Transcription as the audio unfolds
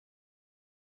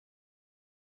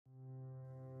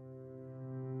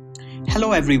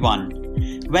Hello, everyone.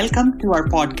 Welcome to our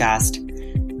podcast,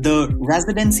 The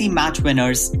Residency Match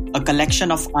Winners, a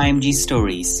collection of IMG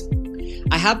stories.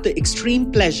 I have the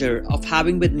extreme pleasure of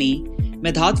having with me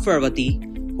Medhat Farwati,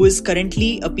 who is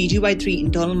currently a PGY3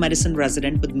 Internal Medicine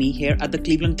resident with me here at the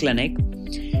Cleveland Clinic.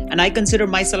 And I consider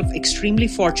myself extremely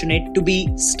fortunate to be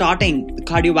starting the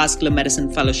cardiovascular medicine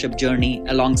fellowship journey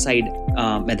alongside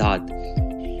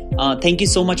Medhat. Thank you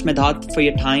so much, Medhat, for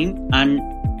your time. And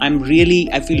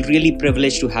I feel really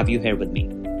privileged to have you here with me.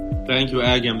 Thank you,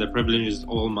 Agam. The privilege is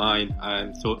all mine.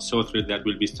 I'm so thrilled that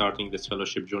we'll be starting this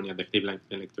fellowship journey at the Cleveland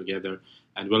Clinic together.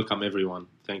 And welcome, everyone.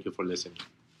 Thank you for listening.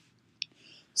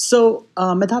 So,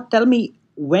 Medhat, tell me,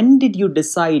 when did you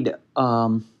decide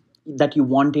that you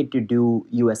wanted to do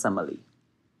USMLE?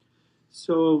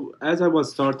 So, as I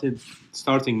was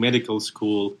starting medical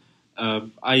school,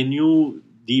 I knew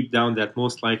deep down that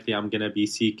most likely I'm going to be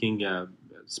seeking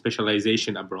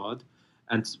specialization abroad,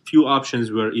 and few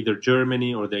options were either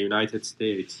Germany or the United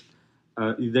States.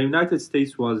 The United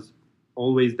States was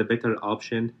always the better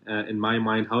option in my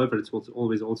mind. However, it was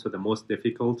always also the most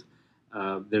difficult.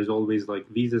 There's always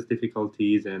visas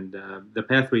difficulties, and the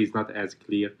pathway is not as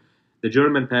clear. The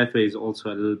German pathway is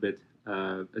also a little bit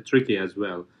tricky as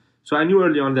well. So I knew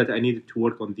early on that I needed to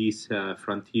work on these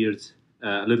frontiers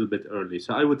a little bit early.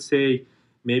 So I would say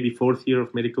maybe fourth year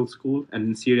of medical school, and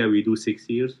in Syria we do 6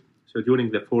 years. So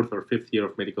during the fourth or fifth year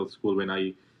of medical school, when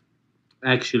I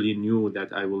actually knew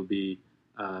that I will be,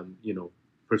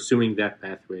 pursuing that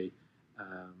pathway,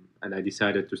 and I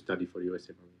decided to study for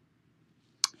USMLE.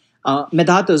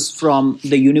 Medhat is from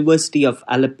the University of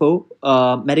Aleppo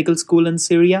Medical School in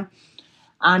Syria.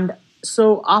 And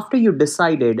so after you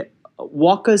decided,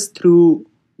 walk us through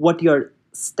what your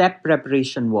step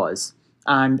preparation was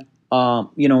and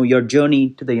your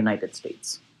journey to the United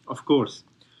States. Of course.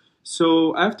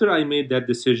 So after I made that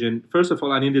decision, first of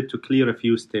all, I needed to clear a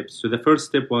few steps. So the first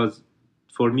step was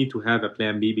for me to have a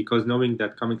plan B, because knowing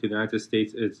that coming to the United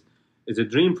States is a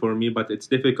dream for me, but it's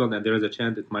difficult and there is a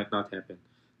chance it might not happen.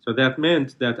 So that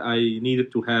meant that I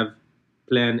needed to have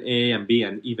plan A and B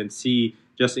and even C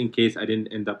just in case I didn't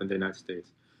end up in the United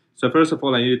States. So first of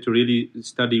all, I needed to really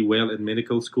study well in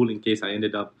medical school in case I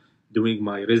ended up doing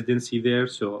my residency there.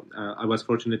 So I was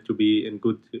fortunate to be in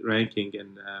good ranking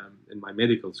in my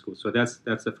medical school. So that's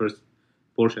the first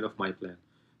portion of my plan.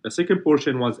 The second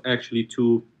portion was actually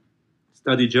to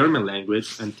study German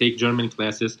language and take German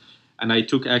classes. And I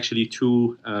took actually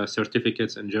 2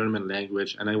 certificates in German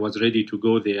language, and I was ready to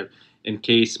go there in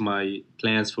case my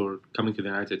plans for coming to the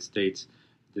United States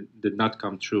did not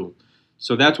come true.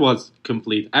 So that was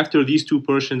complete. After these 2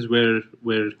 portions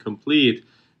were complete,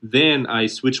 then I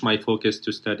switched my focus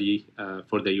to study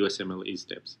for the USMLE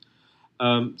steps.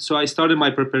 So I started my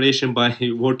preparation by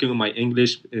working on my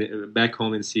English. Back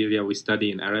home in Syria, we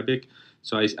study in Arabic.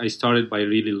 So I started by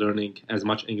really learning as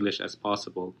much English as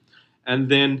possible, and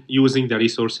then using the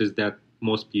resources that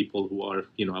most people who are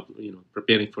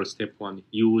preparing for step 1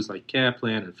 use, like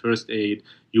Kaplan and First Aid,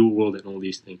 UWorld, and all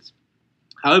these things.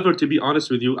 However, to be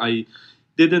honest with you, I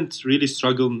didn't really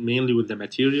struggle mainly with the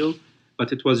material,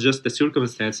 but it was just the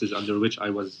circumstances under which I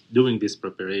was doing this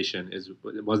preparation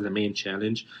was the main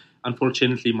challenge.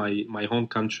 Unfortunately, my home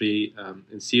country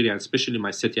in Syria, especially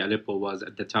my city Aleppo, was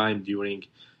at the time during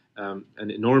an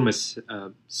enormous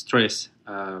stress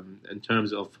in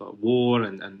terms of war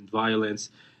and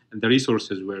violence, and the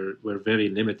resources were very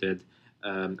limited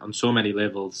on so many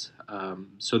levels.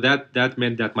 So that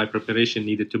meant that my preparation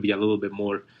needed to be a little bit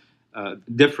more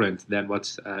different than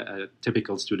what a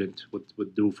typical student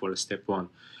would do for a step 1.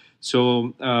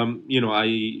 So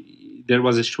there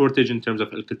was a shortage in terms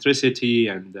of electricity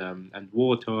and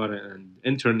water and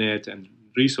internet and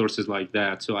resources like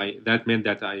that. So that meant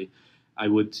that I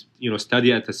would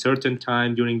study at a certain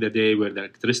time during the day where the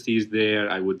electricity is there.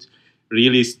 I would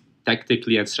really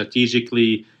tactically and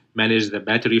strategically manage the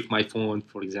battery of my phone,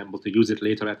 for example, to use it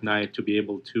later at night, to be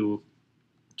able to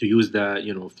use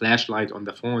the flashlight on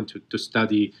the phone to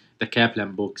study the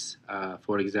Kaplan books,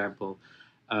 for example,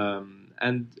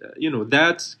 and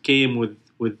that came with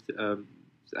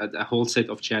a whole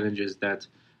set of challenges that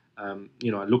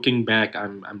looking back,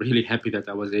 I'm really happy that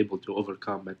I was able to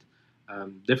overcome it.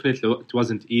 Definitely it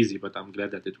wasn't easy, but I'm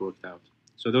glad that it worked out.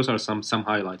 So those are some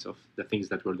highlights of the things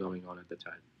that were going on at the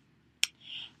time.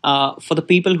 For the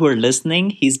people who are listening,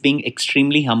 he's being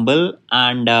extremely humble,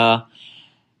 and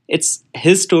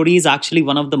his story is actually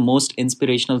one of the most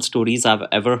inspirational stories I've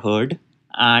ever heard.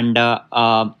 And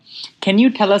can you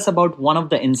tell us about one of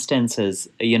the instances,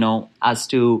 as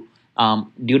to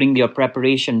during your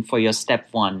preparation for your step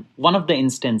 1, one of the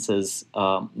instances,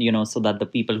 so that the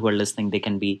people who are listening, they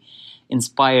can be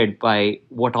inspired by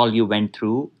what all you went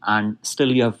through, and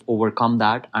still you have overcome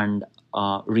that and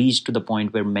reached to the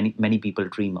point where many people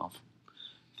dream of.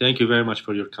 Thank you very much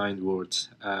for your kind words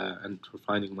and for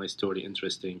finding my story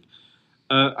interesting.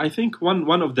 I think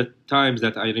one of the times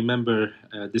that I remember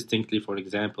distinctly, for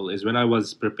example, is when I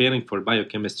was preparing for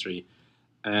biochemistry.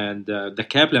 And the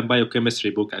Kaplan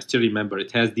biochemistry book, I still remember,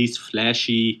 it has these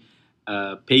flashy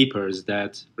papers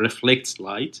that reflects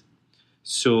light.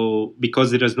 So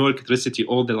because there is no electricity,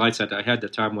 all the lights that I had at the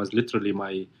time was literally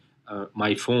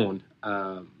my phone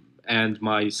and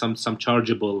my some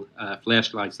chargeable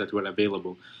flashlights that were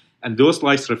available. And those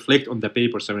lights reflect on the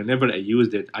paper, so whenever I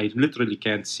used it, I literally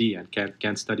can't see and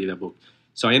can't study the book.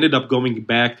 So I ended up going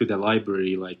back to the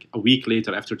library like a week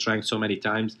later after trying so many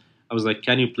times. I was like,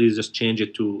 "Can you please just change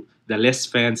it to the less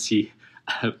fancy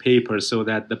paper, so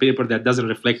that the paper that doesn't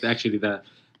reflect actually the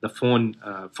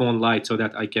phone light, so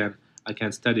that I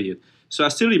can study it." So I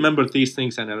still remember these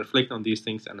things, and I reflect on these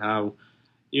things and how,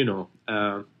 you know,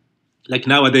 like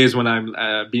nowadays when I'm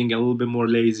being a little bit more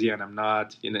lazy and I'm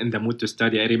not in the mood to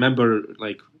study, I remember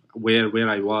like where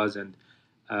I was and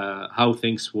how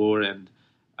things were, and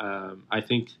I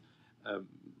think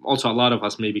also a lot of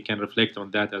us maybe can reflect on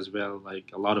that as well.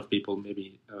 Like a lot of people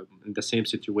maybe in the same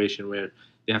situation where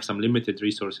they have some limited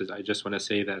resources. I just want to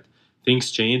say that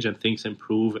things change and things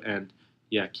improve, and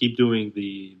yeah, keep doing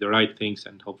the right things,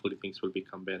 and hopefully things will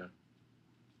become better.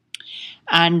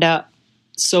 And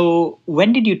so,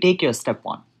 when did you take your step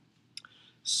one?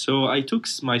 So I took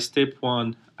my step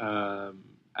one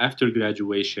after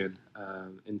graduation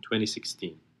in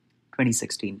 2016.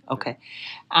 2016. Okay.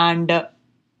 And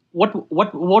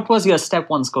what was your step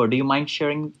one score? Do you mind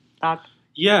sharing that?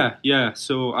 Yeah.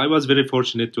 So I was very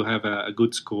fortunate to have a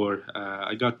good score.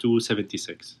 I got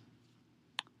 276.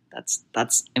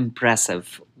 That's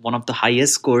impressive. One of the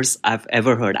highest scores I've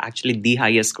ever heard. Actually, the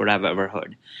highest score I've ever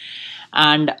heard.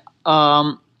 And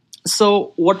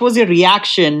so, what was your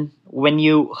reaction when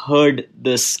you heard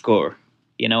this score?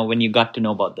 When you got to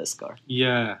know about this score.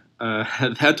 Yeah,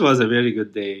 that was a very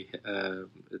good day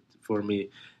for me.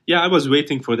 Yeah, I was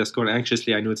waiting for the score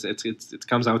anxiously. I knew it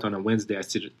comes out on a Wednesday. I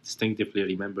still distinctively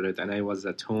remember it, and I was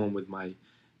at home with my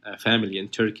family in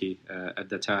Turkey at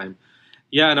the time.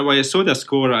 Yeah, and when I saw the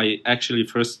score, I actually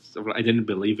first of all, I didn't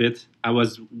believe it. I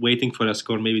was waiting for a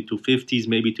score maybe 250s,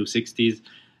 maybe 260s.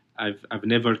 I've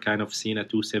never kind of seen a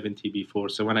 270 before.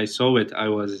 So when I saw it, I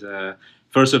was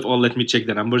first of all, let me check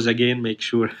the numbers again, make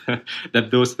sure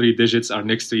that those three digits are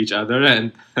next to each other,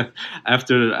 and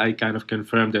after I kind of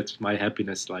confirmed that, my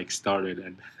happiness like started,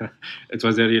 and it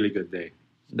was a really good day.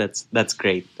 That's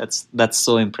great. That's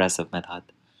so impressive, Medhat.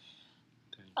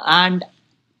 And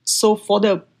so for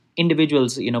the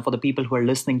individuals, for the people who are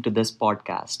listening to this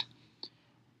podcast,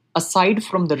 aside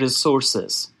from the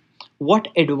resources, what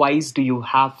advice do you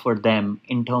have for them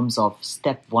in terms of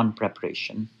step one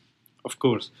preparation? Of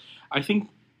course. I think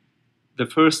the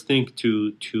first thing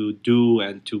to do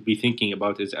and to be thinking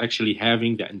about is actually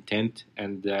having the intent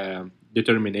and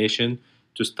determination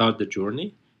to start the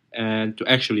journey and to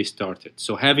actually start it.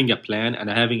 So having a plan and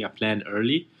having a plan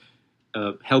early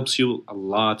helps you a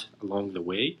lot along the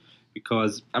way.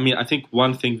 Because, I think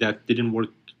one thing that didn't work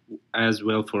as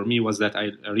well for me was that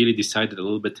I really decided a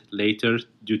little bit later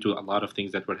due to a lot of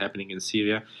things that were happening in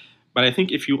Syria. But I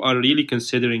think if you are really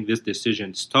considering this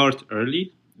decision, start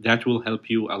early. That will help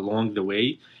you along the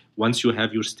way. Once you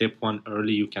have your step one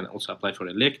early, you can also apply for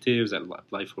electives and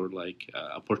apply for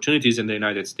opportunities in the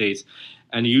United States.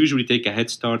 And you usually take a head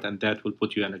start, and that will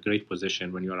put you in a great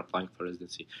position when you are applying for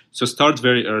residency. So start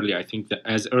very early. I think that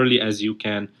as early as you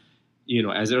can,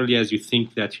 as early as you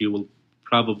think that you will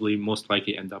probably most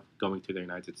likely end up going to the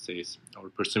United States or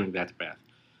pursuing that path.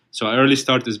 So early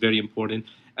start is very important.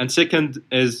 And second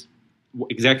is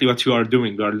exactly what you are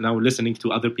doing. You are now listening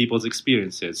to other people's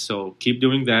experiences. So keep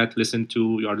doing that.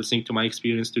 You are listening to my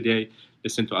experience today.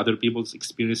 Listen to other people's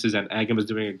experiences. And Agam is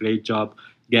doing a great job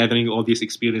gathering all these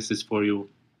experiences for you.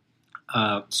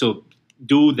 So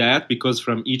do that, because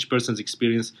from each person's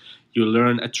experience, you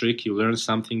learn a trick, you learn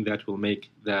something that will make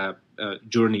the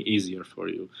journey easier for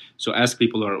you. So ask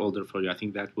people who are older for you. I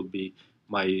think that would be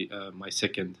my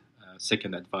second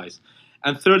advice.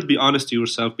 And third, be honest to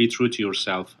yourself. Be true to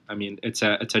yourself. It's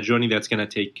a journey that's going to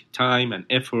take time and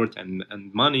effort and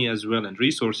money as well, and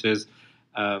resources.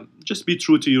 Just be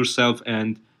true to yourself,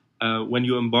 and when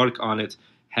you embark on it,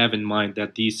 have in mind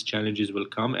that these challenges will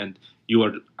come, and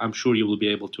I'm sure you will be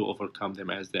able to overcome them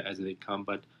as they come.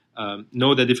 But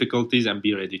know the difficulties and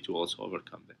be ready to also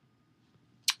overcome them.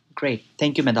 Great.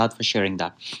 Thank you, Medhat, for sharing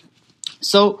that.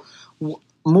 So,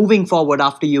 moving forward,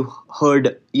 after you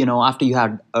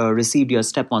had received your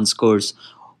step one scores,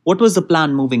 What was the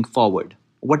plan moving forward?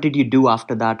 What did you do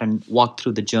after that, and walk us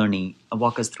through the journey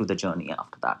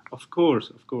after that? Of course,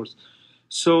 of course.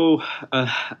 So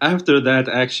after that,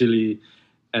 actually,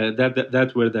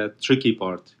 that where the tricky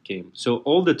part came. So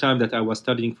all the time that I was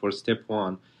studying for step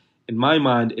one, in my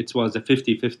mind, it was a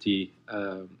 50-50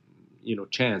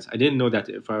 chance. I didn't know that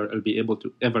if I'll be able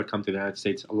to ever come to the United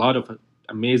States. A lot of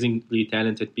amazingly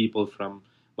talented people from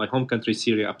my home country,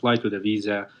 Syria, applied to the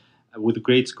visa with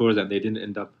great scores, and they didn't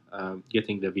end up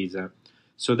getting the visa.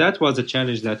 So that was a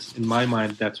challenge that, in my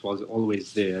mind, that was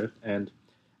always there. And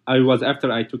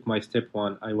after I took my step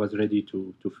one, I was ready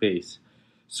to face.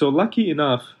 So lucky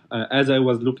enough, as I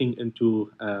was looking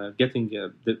into getting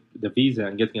the visa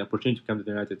and getting an opportunity to come to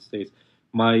the United States,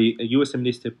 my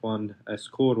USMLE step one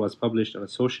score was published on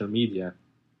social media,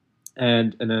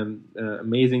 and an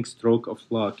amazing stroke of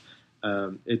luck,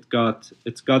 it's got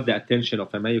the attention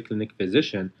of a Mayo Clinic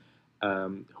physician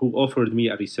who offered me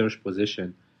a research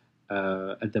position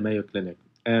at the Mayo Clinic.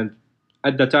 And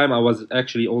at the time, I was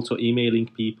actually also emailing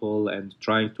people and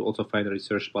trying to also find a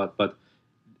research spot. But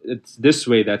it's this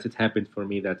way that it happened for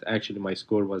me, that actually my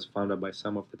score was found out by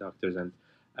some of the doctors, and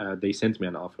they sent me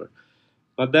an offer.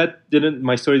 But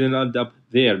my story didn't end up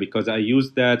there, because I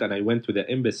used that and I went to the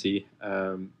embassy.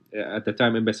 At the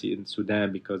time, embassy in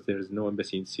Sudan, because there is no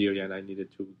embassy in Syria and I needed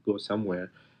to go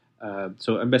somewhere.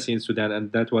 So embassy in Sudan,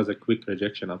 and that was a quick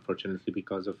rejection, unfortunately,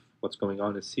 because of what's going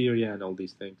on in Syria and all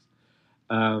these things.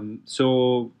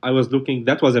 So I was looking.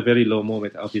 That was a very low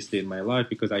moment, obviously, in my life,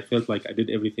 because I felt like I did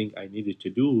everything I needed to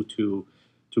do to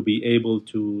be able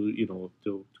to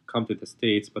come to the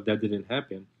States, but that didn't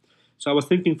happen. So I was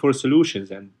thinking for solutions,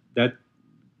 and that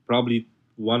probably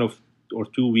 1 or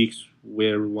 2 weeks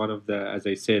were one of the, as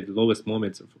I said, lowest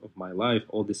moments of my life.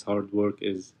 All this hard work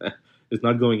is is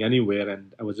not going anywhere,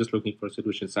 and I was just looking for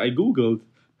solutions. So I Googled,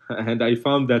 and I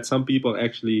found that some people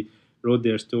actually wrote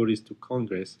their stories to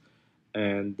Congress,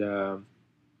 and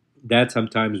that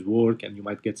sometimes work, and you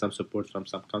might get some support from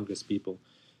some Congress people.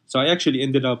 So I actually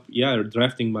ended up,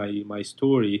 drafting my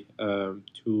story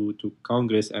to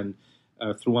Congress, and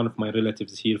through one of my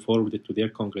relatives here, forwarded to their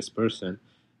congressperson,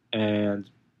 and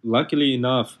luckily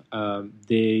enough,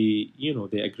 they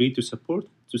agreed to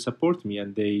support me,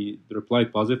 and they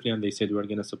replied positively, and they said we're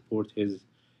going to support his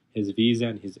visa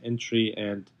and his entry,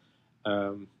 and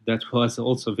that was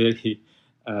also very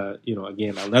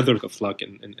again, another of luck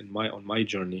on my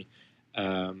journey.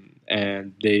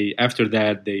 And they after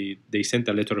that they sent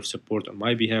a letter of support on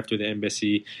my behalf to the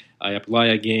embassy. I apply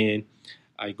again.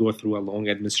 I go through a long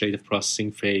administrative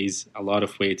processing phase, a lot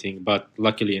of waiting, but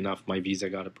luckily enough, my visa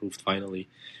got approved finally.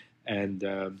 And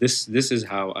this is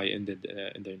how I ended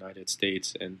in the United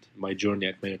States, and my journey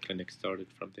at Mayo Clinic started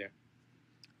from there.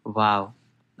 Wow,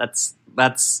 that's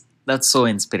so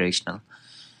inspirational.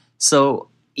 So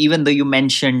even though you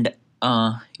mentioned,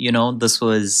 this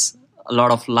was a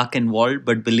lot of luck involved,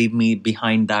 but believe me,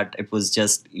 behind that, it was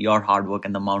just your hard work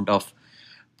and the amount of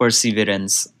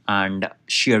perseverance and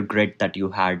sheer grit that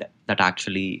you had that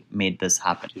actually made this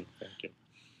happen. Thank you.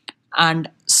 And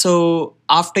so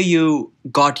after you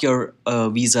got your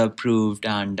visa approved,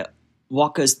 and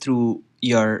walk us through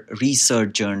your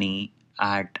research journey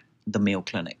at the Mayo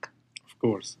Clinic. Of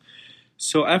course.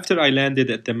 So after I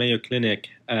landed at the Mayo Clinic,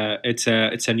 it's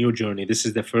a new journey. This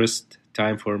is the first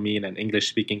time for me in an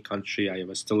English-speaking country. I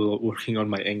was still working on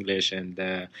my English, and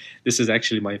this is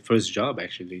actually my first job.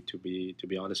 Actually, to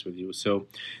be honest with you, so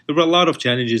there were a lot of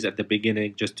challenges at the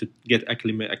beginning, just to get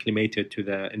acclimated to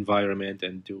the environment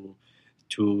and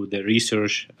to the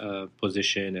research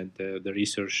position and the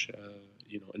research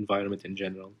environment in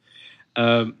general.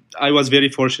 I was very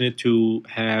fortunate to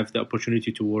have the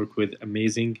opportunity to work with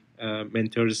amazing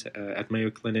mentors at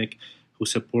Mayo Clinic who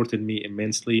supported me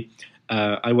immensely.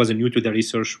 I was new to the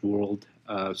research world,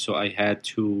 so I had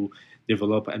to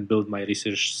develop and build my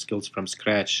research skills from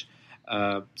scratch.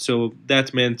 So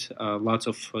that meant lots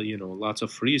of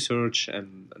research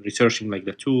and researching like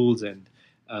the tools, and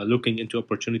looking into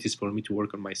opportunities for me to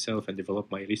work on myself and develop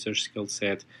my research skill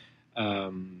set.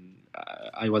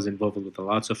 I was involved with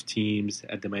lots of teams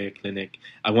at the Mayo Clinic.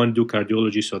 I want to do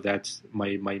cardiology, so that's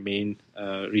my main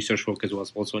research focus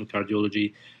was also in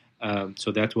cardiology.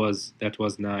 So that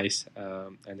was nice,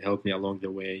 and helped me along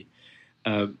the way.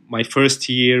 My first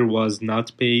year was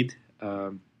not paid.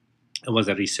 I was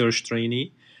a research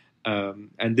trainee,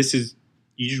 and this is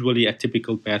usually a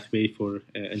typical pathway for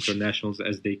internationals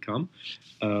as they come.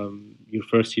 Your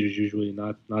first year is usually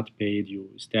not paid. You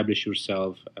establish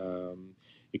yourself.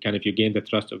 You gain the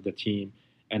trust of the team,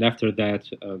 and after that,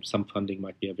 some funding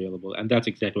might be available. And that's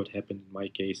exactly what happened in my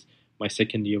case. My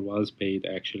second year was paid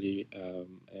actually,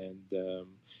 and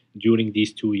during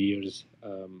these 2 years,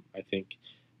 I think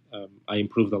I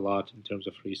improved a lot in terms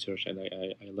of research, and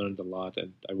I learned a lot,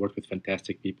 and I worked with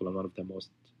fantastic people in one of the most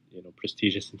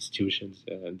prestigious institutions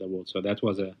in the world. So that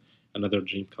was another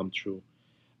dream come true.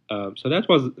 So that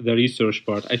was the research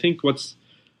part. I think what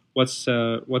was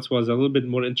a little bit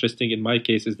more interesting in my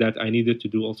case is that I needed to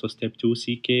do also step 2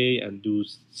 CK and do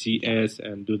CS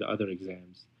and do the other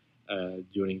exams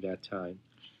during that time.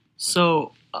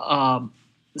 So,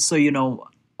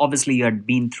 obviously you had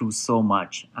been through so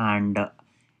much, and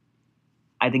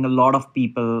I think a lot of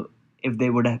people, if they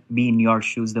would have been in your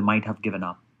shoes, they might have given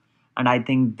up. And I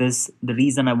think the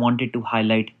reason I wanted to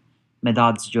highlight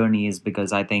Medhat's journey is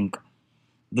because I think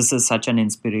this is such an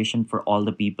inspiration for all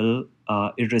the people,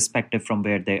 irrespective from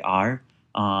where they are.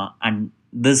 And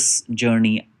this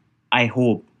journey, I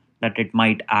hope that it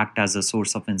might act as a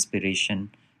source of inspiration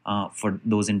for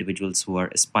those individuals who are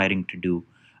aspiring to do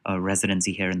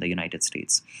residency here in the United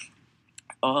States.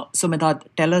 So Medhat,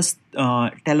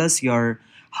 tell us your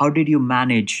how did you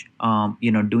manage,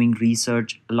 doing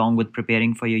research along with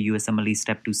preparing for your USMLE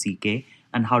Step 2 CK,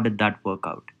 and how did that work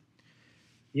out?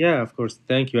 Yeah, of course.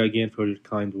 Thank you again for your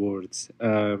kind words.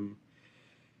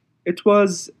 It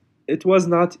was it was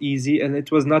not easy, and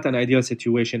it was not an ideal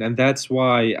situation, and that's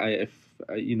why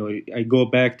I go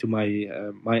back to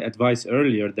my advice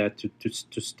earlier that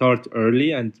to start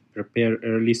early and prepare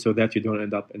early so that you don't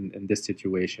end up in this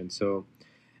situation. So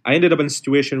I ended up in a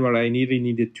situation where I really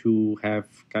needed to have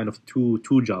kind of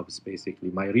two jobs basically: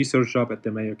 my research job at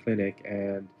the Mayo Clinic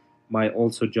and my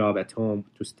also job at home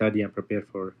to study and prepare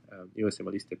for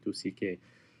USMLE Step 2 CK.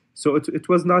 So it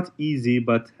was not easy,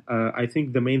 but I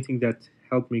think the main thing that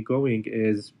helped me going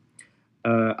is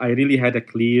I really had a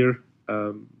clear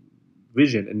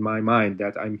vision in my mind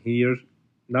that I'm here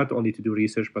not only to do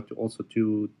research but to also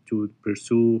to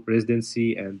pursue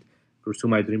residency and pursue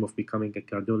my dream of becoming a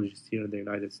cardiologist here in the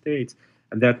United States.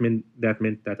 And that meant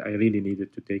that I really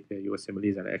needed to take the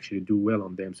USMLEs and actually do well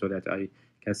on them so that I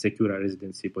can secure a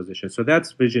residency position. So that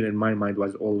vision in my mind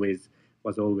was always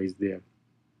there.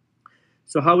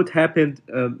 So how it happened,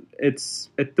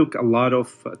 it took a lot of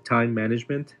time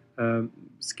management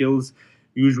skills.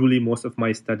 Usually, most of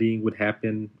my studying would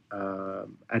happen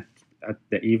at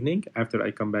the evening after I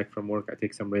come back from work. I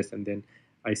take some rest and then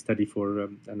I study for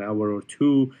an hour or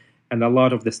two. And a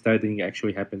lot of the studying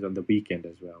actually happens on the weekend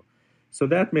as well. So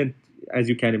that meant, as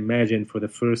you can imagine, for the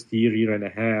first year and a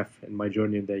half in my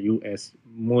journey in the U.S.,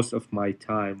 most of my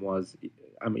time was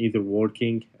I'm either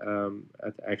working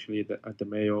at the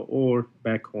Mayo or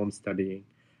back home studying.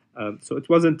 So it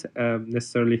wasn't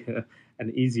necessarily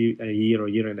an easy year or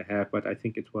year and a half, but I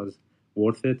think it was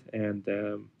worth it, and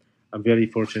I'm very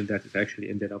fortunate that it actually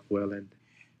ended up well.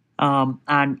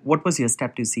 And what was your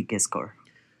Step 2 CK score?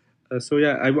 So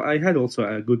yeah, I had also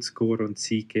a good score on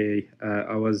CK.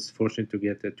 I was fortunate to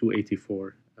get a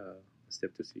 284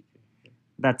 Step 2 CK.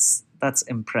 That's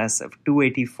impressive.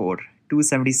 284,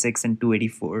 276 and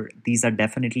 284. These are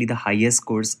definitely the highest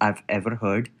scores I've ever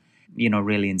heard.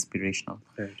 Really inspirational.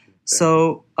 Thank you.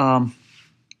 So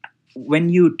when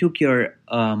you took your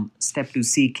Step 2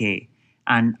 CK,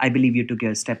 and I believe you took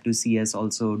your Step 2 CS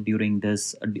also during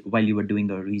this, while you were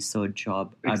doing a research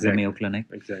job at the Mayo Clinic?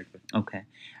 Exactly. Okay.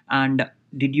 And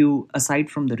did you, aside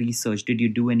from the research, did you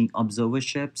do any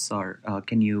observerships, or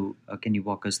can you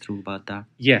walk us through about that?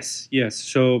 Yes.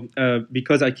 So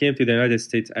because I came to the United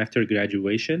States after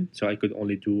graduation, so I could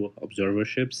only do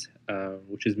observerships,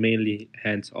 which is mainly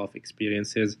hands-off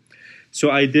experiences.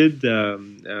 So I did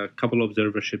a couple of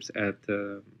observerships at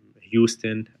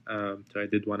Houston. So I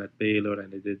did one at Baylor,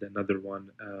 and I did another one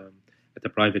at a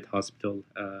private hospital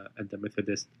at the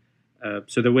Methodist.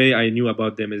 So the way I knew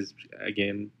about them is,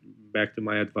 again, back to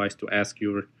my advice to ask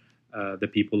the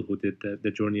people who did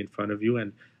the journey in front of you.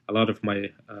 And a lot of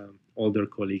my older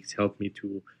colleagues helped me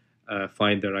to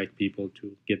find the right people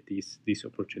to get these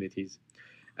opportunities.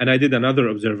 And I did another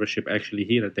observership actually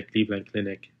here at the Cleveland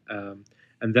Clinic.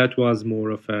 And that was more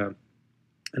of an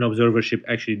observership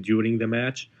actually during the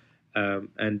match.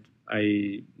 And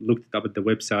I looked up at the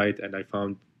website and I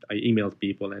emailed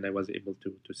people and I was able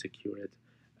to secure it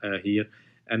here.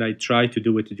 And I tried to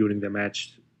do it during the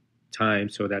match time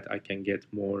so that I can get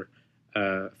more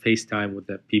face time with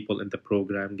the people in the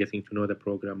program, getting to know the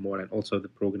program more, and also the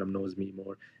program knows me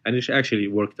more. And it actually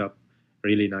worked up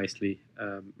really nicely,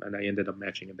 and I ended up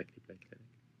matching at the Kaplan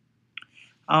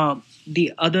Clinic.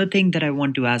 The other thing that I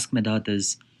want to ask Medhat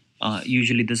is,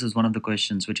 usually this is one of the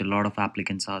questions which a lot of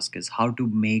applicants ask, is how to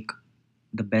make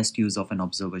the best use of an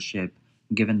observership,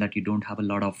 given that you don't have a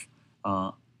lot of,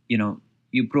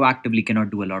 you proactively cannot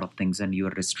do a lot of things and you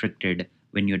are restricted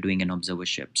when you're doing an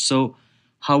observership. So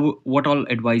What all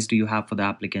advice do you have for the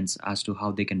applicants as to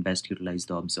how they can best utilize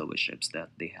the observerships that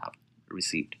they have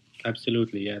received?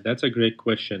 Absolutely, yeah, that's a great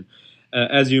question.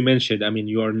 As you mentioned, I mean,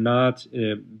 you are not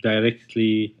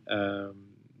directly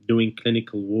doing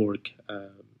clinical work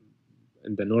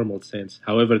in the normal sense.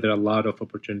 However, there are a lot of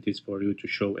opportunities for you to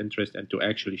show interest and to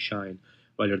actually shine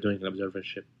while you're doing an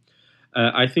observership.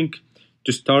 I think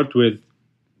to start with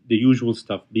the usual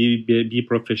stuff: be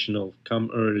professional, come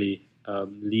early,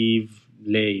 leave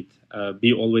late,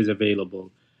 be always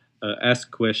available,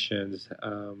 ask questions,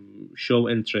 show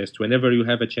interest. Whenever you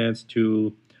have a chance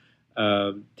to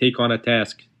take on a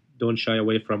task, don't shy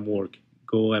away from work.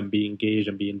 Go and be engaged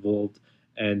and be involved,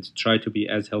 and try to be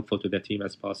as helpful to the team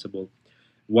as possible.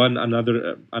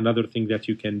 Another thing that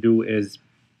you can do is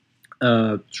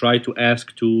try to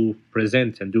ask to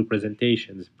present and do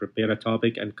presentations, prepare a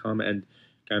topic, and come and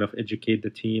kind of educate the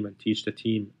team and teach the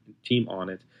team on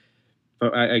it. For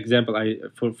example,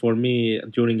 for me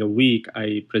during a week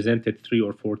I presented 3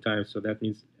 or 4 times, so that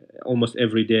means almost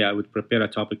every day I would prepare a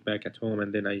topic back at home,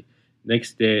 and then I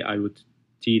next day I would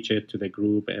teach it to the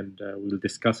group, and we'll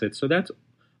discuss it. So that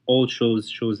all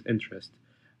shows interest.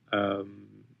 Um,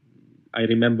 I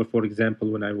remember, for example,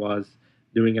 when I was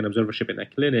doing an observership in a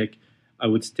clinic, I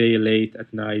would stay late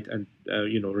at night and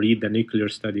read the nuclear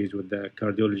studies with the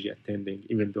cardiology attending,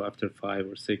 even though after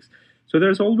 5 or 6. So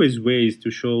there's always ways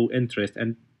to show interest,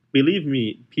 and believe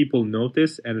me, people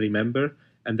notice and remember,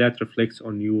 and that reflects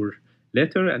on your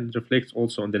letter and reflects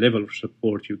also on the level of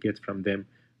support you get from them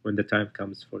when the time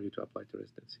comes for you to apply to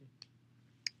residency.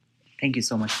 Thank you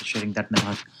so much for sharing that,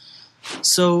 Medhat.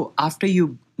 So, after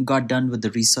you got done with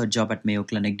the research job at Mayo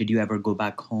Clinic, did you ever go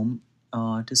back home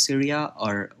to Syria,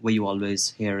 or were you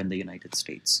always here in the United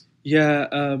States?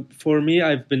 Yeah, for me,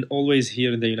 I've been always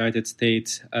here in the United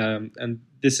States, and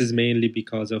this is mainly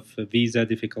because of visa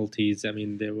difficulties. I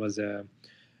mean, there was a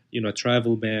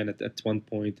travel ban at one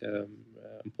point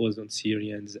imposed on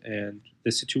Syrians, and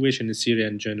the situation in Syria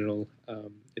in general,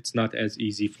 it's not as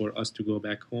easy for us to go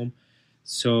back home.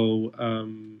 So,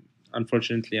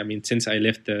 unfortunately, I mean, since I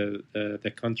left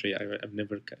the country, I've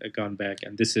never gone back,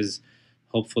 and this is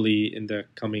hopefully in the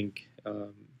coming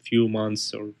few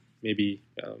months or maybe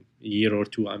a year or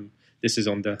two. This is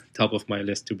on the top of my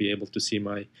list to be able to see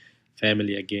my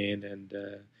family again and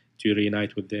to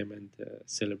reunite with them and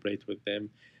celebrate with them.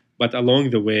 But along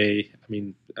the way, I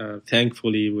mean,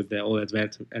 thankfully, with the all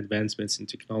advancements in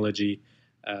technology,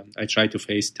 I try to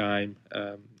FaceTime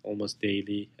almost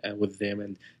daily with them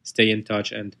and stay in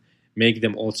touch and make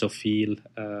them also feel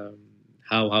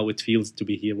how it feels to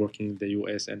be here working in the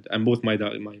U.S. And both my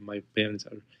parents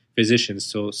are physicians,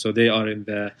 so they are in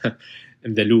the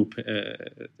in the loop,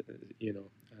 in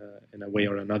a way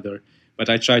or another. But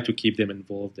I try to keep them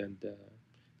involved, and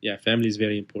family is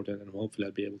very important, and hopefully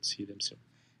I'll be able to see them soon.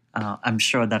 I'm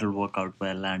sure that'll work out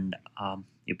well, and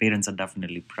your parents are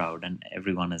definitely proud, and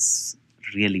everyone is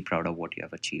really proud of what you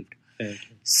have achieved. Thank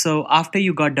you. So, after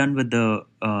you got done with the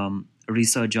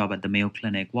research job at the Mayo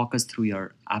Clinic, walk us through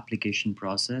your application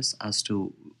process as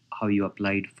to how you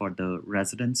applied for the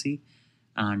residency,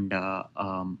 and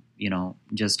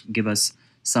just give us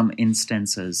some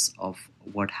instances of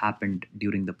what happened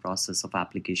during the process of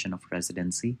application of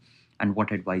residency, and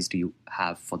what advice do you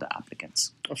have for the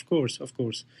applicants? Of course.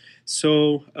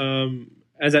 So,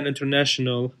 as an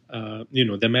international,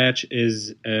 the match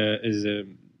is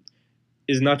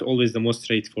not always the most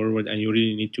straightforward, and you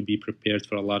really need to be prepared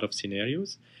for a lot of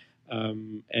scenarios,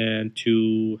 and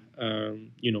to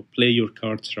play your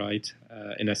cards right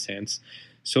in a sense.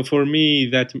 So for me,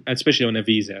 that, especially on a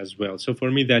visa as well. So for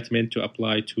me, that meant to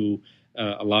apply to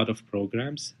a lot of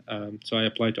programs. So I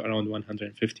applied to around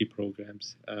 150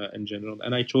 programs in general,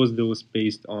 and I chose those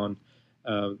based on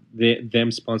them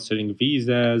sponsoring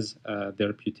visas, their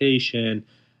reputation,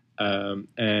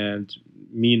 and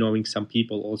me knowing some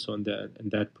people also in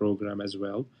that program as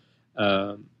well.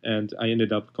 And I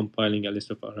ended up compiling a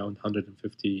list of around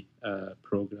 150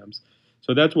 programs.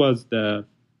 So that was the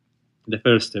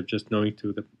first step, just knowing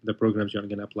the programs you're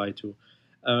going to apply to.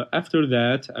 After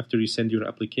that, after you send your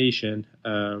application,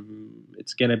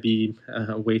 it's going to be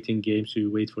a waiting game, so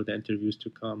you wait for the interviews to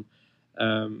come.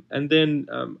 And then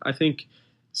I think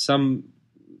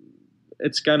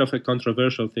it's kind of a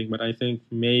controversial thing, but I think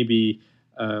maybe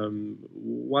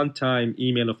one-time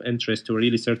email of interest to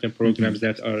really certain programs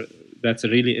that's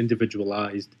really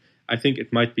individualized. I think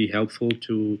it might be helpful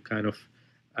to kind of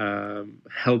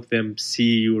help them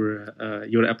see your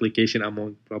application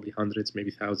among probably hundreds,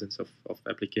 maybe thousands of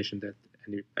applications that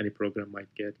any program might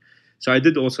get. So I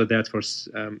did also that for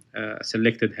a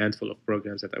selected handful of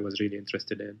programs that I was really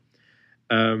interested in.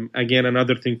 Again,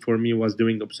 another thing for me was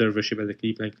doing observership at the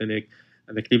Cleveland Clinic.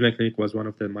 And the Cleveland Clinic was one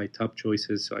of my top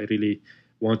choices. So I really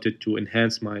wanted to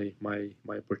enhance my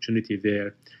opportunity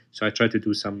there. So I tried to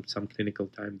do some clinical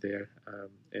time there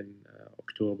in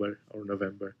October or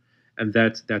November, and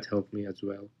that helped me as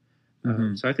well.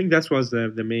 So I think that was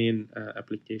the main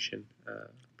application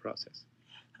process.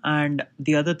 And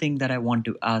the other thing that I want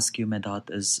to ask you,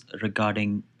 Medhat, is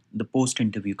regarding the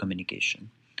post-interview communication.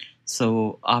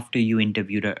 So after you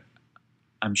interviewed,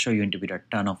 I'm sure you interviewed a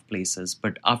ton of places,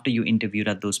 but after you interviewed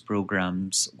at those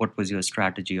programs, what was your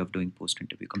strategy of doing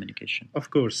post-interview communication? Of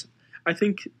course. I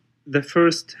think the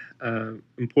first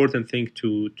important thing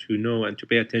to know and to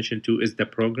pay attention to is the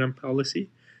program policy.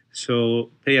 So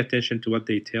pay attention to what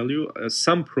they tell you.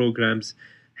 Some programs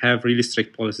have really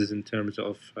strict policies in terms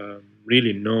of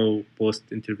really no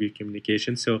post-interview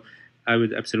communication. So I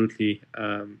would absolutely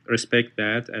respect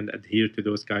that and adhere to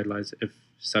those guidelines if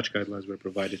such guidelines were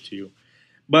provided to you.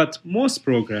 But most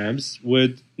programs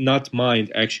would not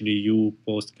mind actually you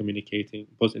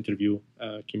post-interview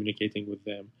communicating with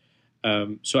them.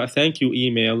 So a thank you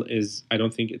email I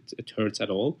don't think it hurts at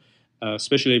all,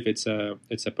 especially if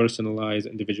it's a personalized,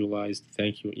 individualized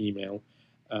thank you email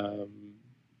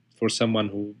for someone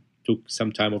who took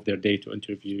some time of their day to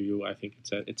interview you. I think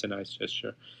it's a nice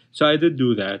gesture. So I did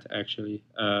do that actually.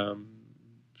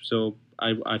 So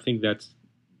I think that's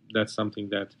something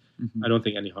that I don't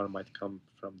think any harm might come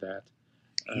from that.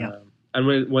 Yeah.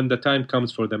 And when the time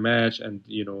comes for the match and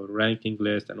ranking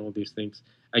list and all these things,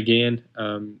 again,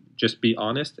 just be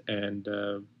honest and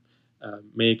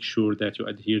make sure that you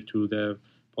adhere to the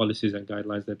policies and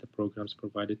guidelines that the programs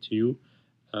provided to you.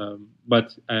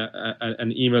 But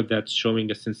an email that's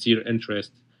showing a sincere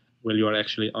interest, where you are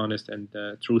actually honest and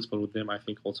truthful with them, I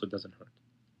think also doesn't hurt.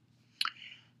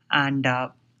 And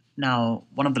now,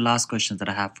 one of the last questions that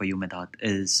I have for you, Medhat,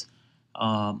 is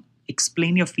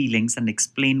explain your feelings and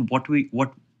explain what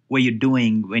were you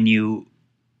doing when you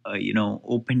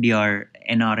opened your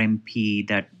NRMP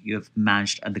that you have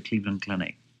managed at the Cleveland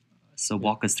Clinic. So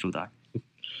walk us through that.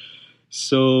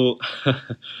 So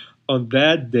on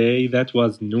that day, that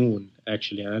was noon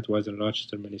actually, and that was in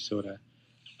Rochester, Minnesota.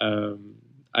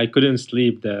 I couldn't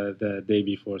sleep the day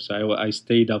before, so I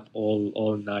stayed up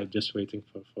all night just waiting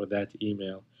for that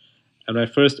email. And when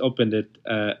I first opened it,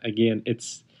 again,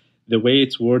 it's the way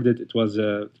it's worded. It was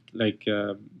I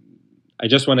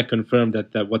just want to confirm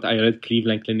that what I read,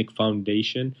 Cleveland Clinic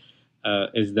Foundation,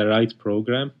 is the right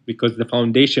program, because the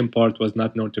foundation part was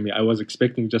not known to me. I was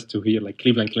expecting just to hear like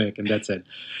Cleveland Clinic and that's it.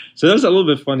 So that was a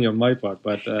little bit funny on my part.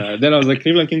 But then I was like,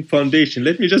 Cleveland Clinic Foundation.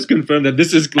 Let me just confirm that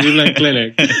this is Cleveland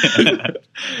Clinic.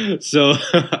 So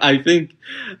I think,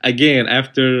 again,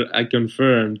 after I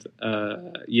confirmed,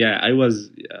 I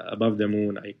was above the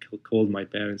moon. I called my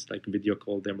parents, like video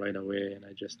called them right away, and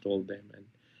I just told them.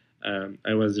 And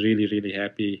I was really, really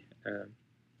happy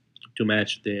to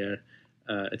match there.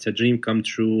 It's a dream come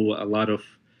true. A lot of,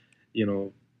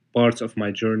 parts of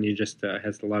my journey just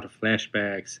has a lot of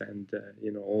flashbacks and,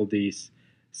 all these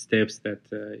steps that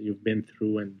you've been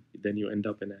through, and then you end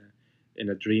up in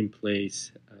a dream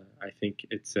place. I think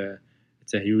it's a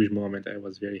huge moment. I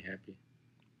was very happy.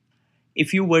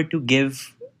 If you were to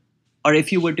give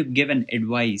an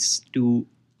advice to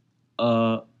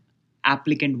a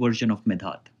applicant version of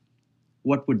Medhat,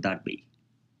 what would that be?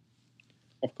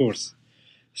 Of course.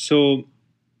 So,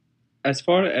 as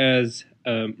far as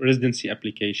residency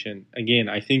application, again,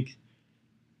 I think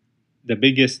the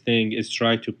biggest thing is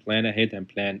try to plan ahead and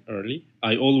plan early.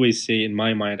 I always say, in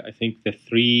my mind, I think the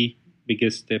three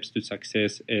biggest steps to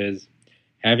success is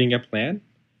having a plan,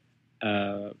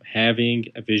 having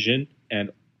a vision,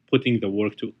 and putting the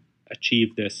work to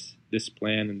achieve this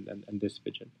plan and this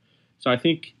vision. So I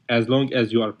think as long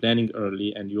as you are planning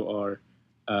early and you are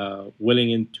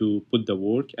willing to put the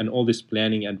work, and all this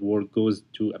planning and work goes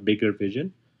to a bigger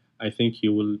vision, I think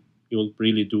you will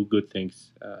really do good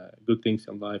things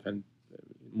in life, and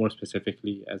more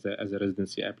specifically as a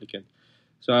residency applicant.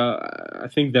 So I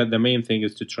think that the main thing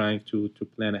is to try to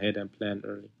plan ahead and plan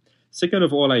early. Second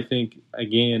of all, I think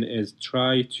again is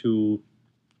try to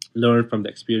learn from the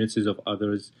experiences of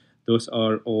others. Those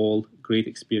are all great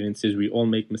experiences. We all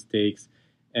make mistakes,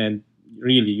 and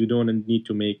really you don't need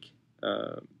to make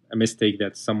a mistake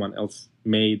that someone else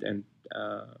made and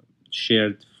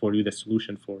shared for you the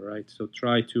solution for, right? So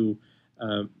try to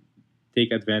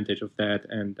take advantage of that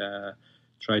and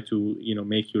try to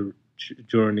make your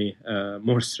journey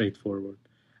more straightforward.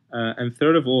 And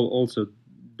third of all, also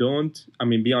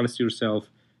be honest to yourself.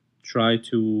 Try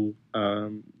to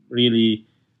really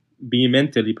be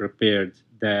mentally prepared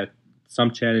that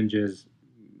some challenges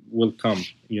will come,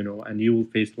 and you will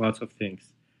face lots of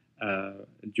things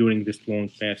during this long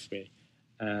pathway.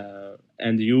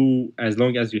 And you, as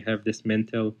long as you have this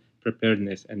mental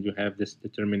preparedness and you have this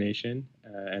determination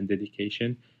and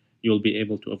dedication, you'll be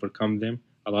able to overcome them.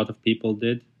 A lot of people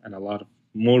did, and a lot of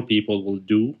more people will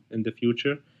do in the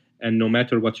future. And no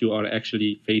matter what you are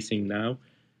actually facing now,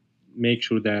 make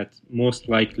sure that most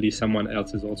likely someone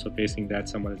else is also facing that.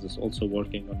 Someone is also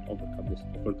working on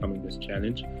overcoming this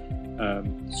challenge.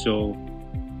 So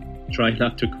try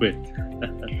not to quit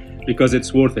because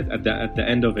it's worth it. At the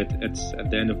end of it, it's at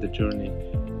the end of the journey.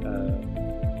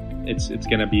 It's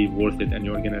gonna be worth it, and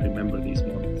you're gonna remember these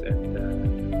moments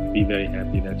and be very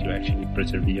happy that you actually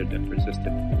persevered and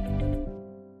persisted.